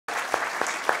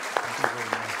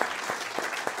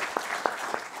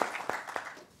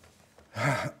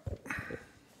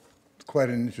quite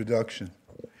an introduction.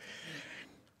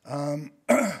 I'd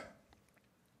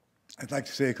like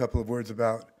to say a couple of words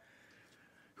about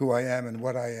who I am and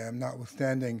what I am,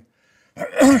 notwithstanding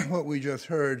what we just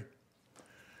heard.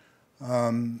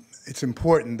 It's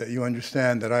important that you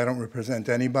understand that I don't represent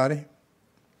anybody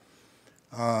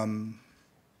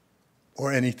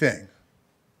or anything,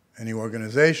 any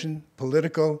organization,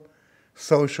 political,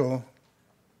 social,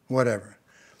 whatever.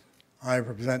 I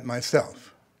represent myself.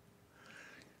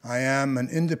 I am an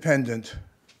independent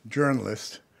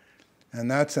journalist, and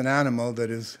that's an animal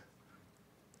that is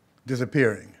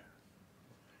disappearing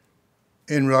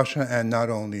in Russia and not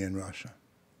only in Russia.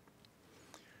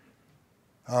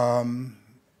 I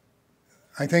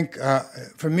think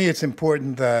for me it's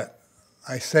important that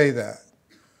I say that,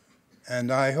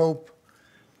 and I hope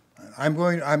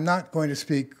I'm not going to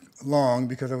speak long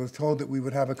because I was told that we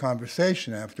would have a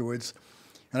conversation afterwards,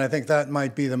 and I think that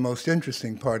might be the most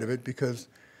interesting part of it because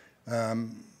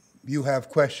you have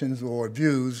questions or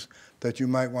views that you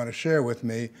might want to share with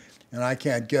me, and I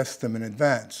can't guess them in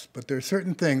advance. But there are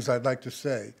certain things I'd like to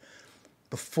say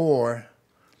before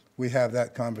we have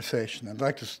that conversation. I'd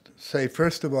like to say,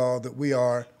 first of all, that we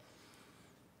are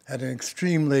at an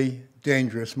extremely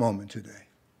dangerous moment today.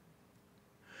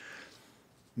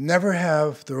 Never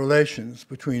have the relations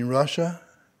between Russia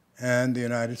and the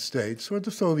United States, or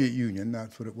the Soviet Union,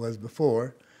 that's what it was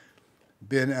before,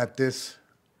 been at this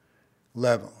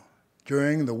level.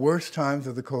 During the worst times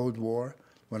of the Cold War,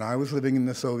 when I was living in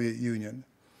the Soviet Union,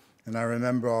 and I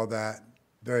remember all that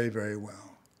very, very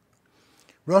well.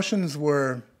 Russians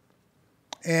were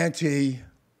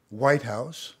anti-White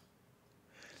House,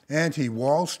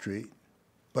 anti-Wall Street,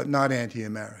 but not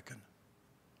anti-American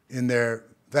in their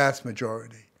vast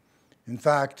majority. In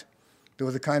fact, there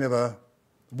was a kind of a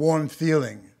warm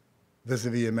feeling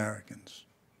vis-a-vis Americans.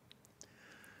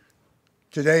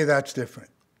 Today, that's different.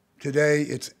 Today,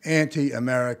 it's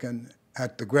anti-American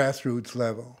at the grassroots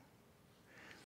level.